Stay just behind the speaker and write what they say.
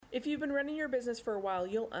If you've been running your business for a while,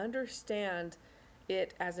 you'll understand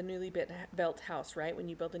it as a newly built house, right? When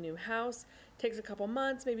you build a new house, it takes a couple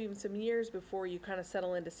months, maybe even some years before you kind of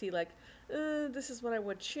settle in to see like, this is what I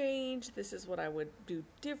would change, this is what I would do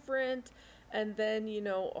different. And then,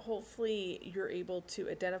 hopefully you're able to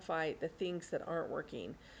identify the things that aren't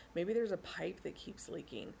working. Maybe there's a pipe that keeps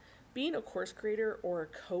leaking. Being a course creator or a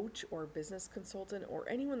coach or a business consultant or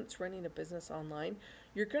anyone that's running a business online,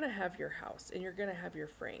 you're going to have your house and you're going to have your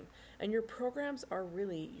frame. And your programs are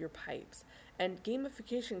really your pipes. And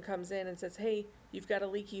gamification comes in and says, hey, you've got a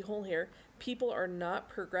leaky hole here. People are not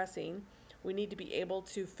progressing. We need to be able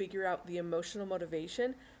to figure out the emotional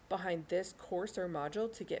motivation behind this course or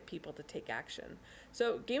module to get people to take action.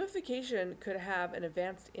 So gamification could have an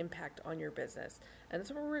advanced impact on your business. And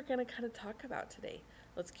that's what we're going to kind of talk about today.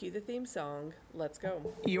 Let's cue the theme song. Let's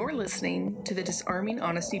go. You're listening to the Disarming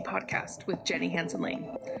Honesty podcast with Jenny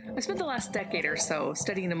Hansen-Lane. I spent the last decade or so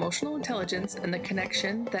studying emotional intelligence and the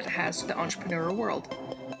connection that it has to the entrepreneurial world.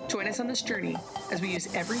 Join us on this journey as we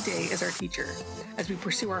use every day as our teacher, as we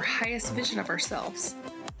pursue our highest vision of ourselves.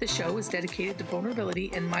 The show is dedicated to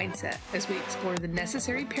vulnerability and mindset as we explore the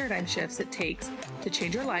necessary paradigm shifts it takes to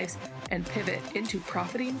change our lives and pivot into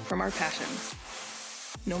profiting from our passions.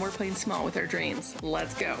 No more playing small with our dreams.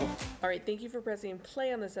 Let's go. All right, thank you for pressing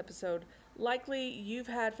play on this episode. Likely you've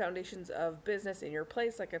had foundations of business in your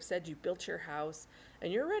place. Like I've said, you built your house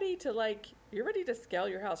and you're ready to scale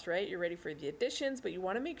your house, right? You're ready for the additions, but you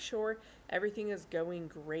want to make sure everything is going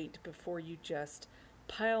great before you just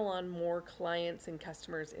pile on more clients and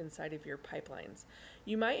customers inside of your pipelines.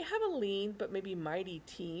 You might have a lean but maybe mighty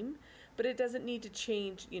team, but it doesn't need to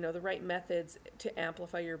change, the right methods to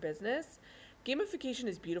amplify your business. Gamification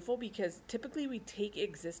is beautiful because typically we take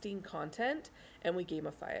existing content and we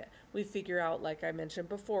gamify it. We figure out, like I mentioned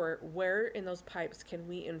before, where in those pipes can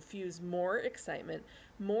we infuse more excitement,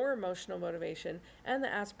 more emotional motivation, and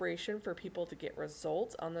the aspiration for people to get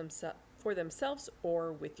results on for themselves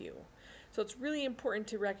or with you. So it's really important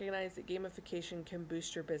to recognize that gamification can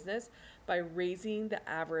boost your business by raising the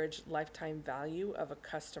average lifetime value of a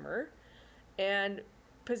customer and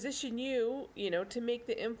position you, to make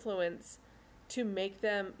the influence to make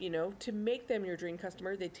them your dream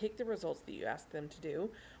customer. They take the results that you ask them to do.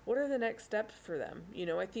 What are the next steps for them?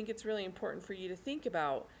 I think it's really important for you to think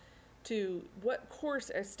about what course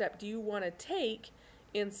or step do you want to take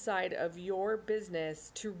inside of your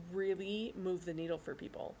business to really move the needle for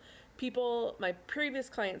people. My previous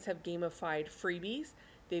clients have gamified freebies.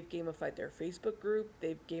 They've gamified their Facebook group.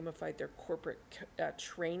 They've gamified their corporate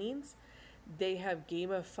trainings. They have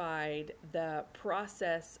gamified the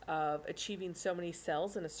process of achieving so many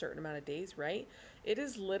sales in a certain amount of days, right? It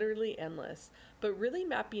is literally endless. But really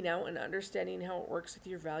mapping out and understanding how it works with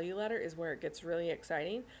your value ladder is where it gets really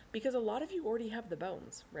exciting because a lot of you already have the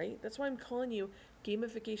bones, right? That's why I'm calling you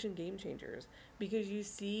gamification game changers, because you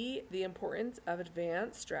see the importance of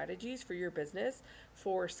advanced strategies for your business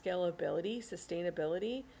for scalability,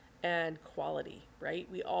 sustainability, and quality, right?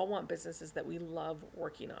 We all want businesses that we love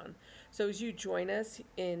working on. So as you join us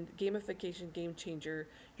in Gamification Game Changer,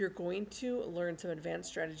 you're going to learn some advanced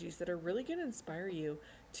strategies that are really going to inspire you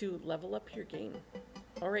to level up your game.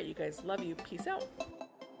 All right, you guys, love you. Peace out.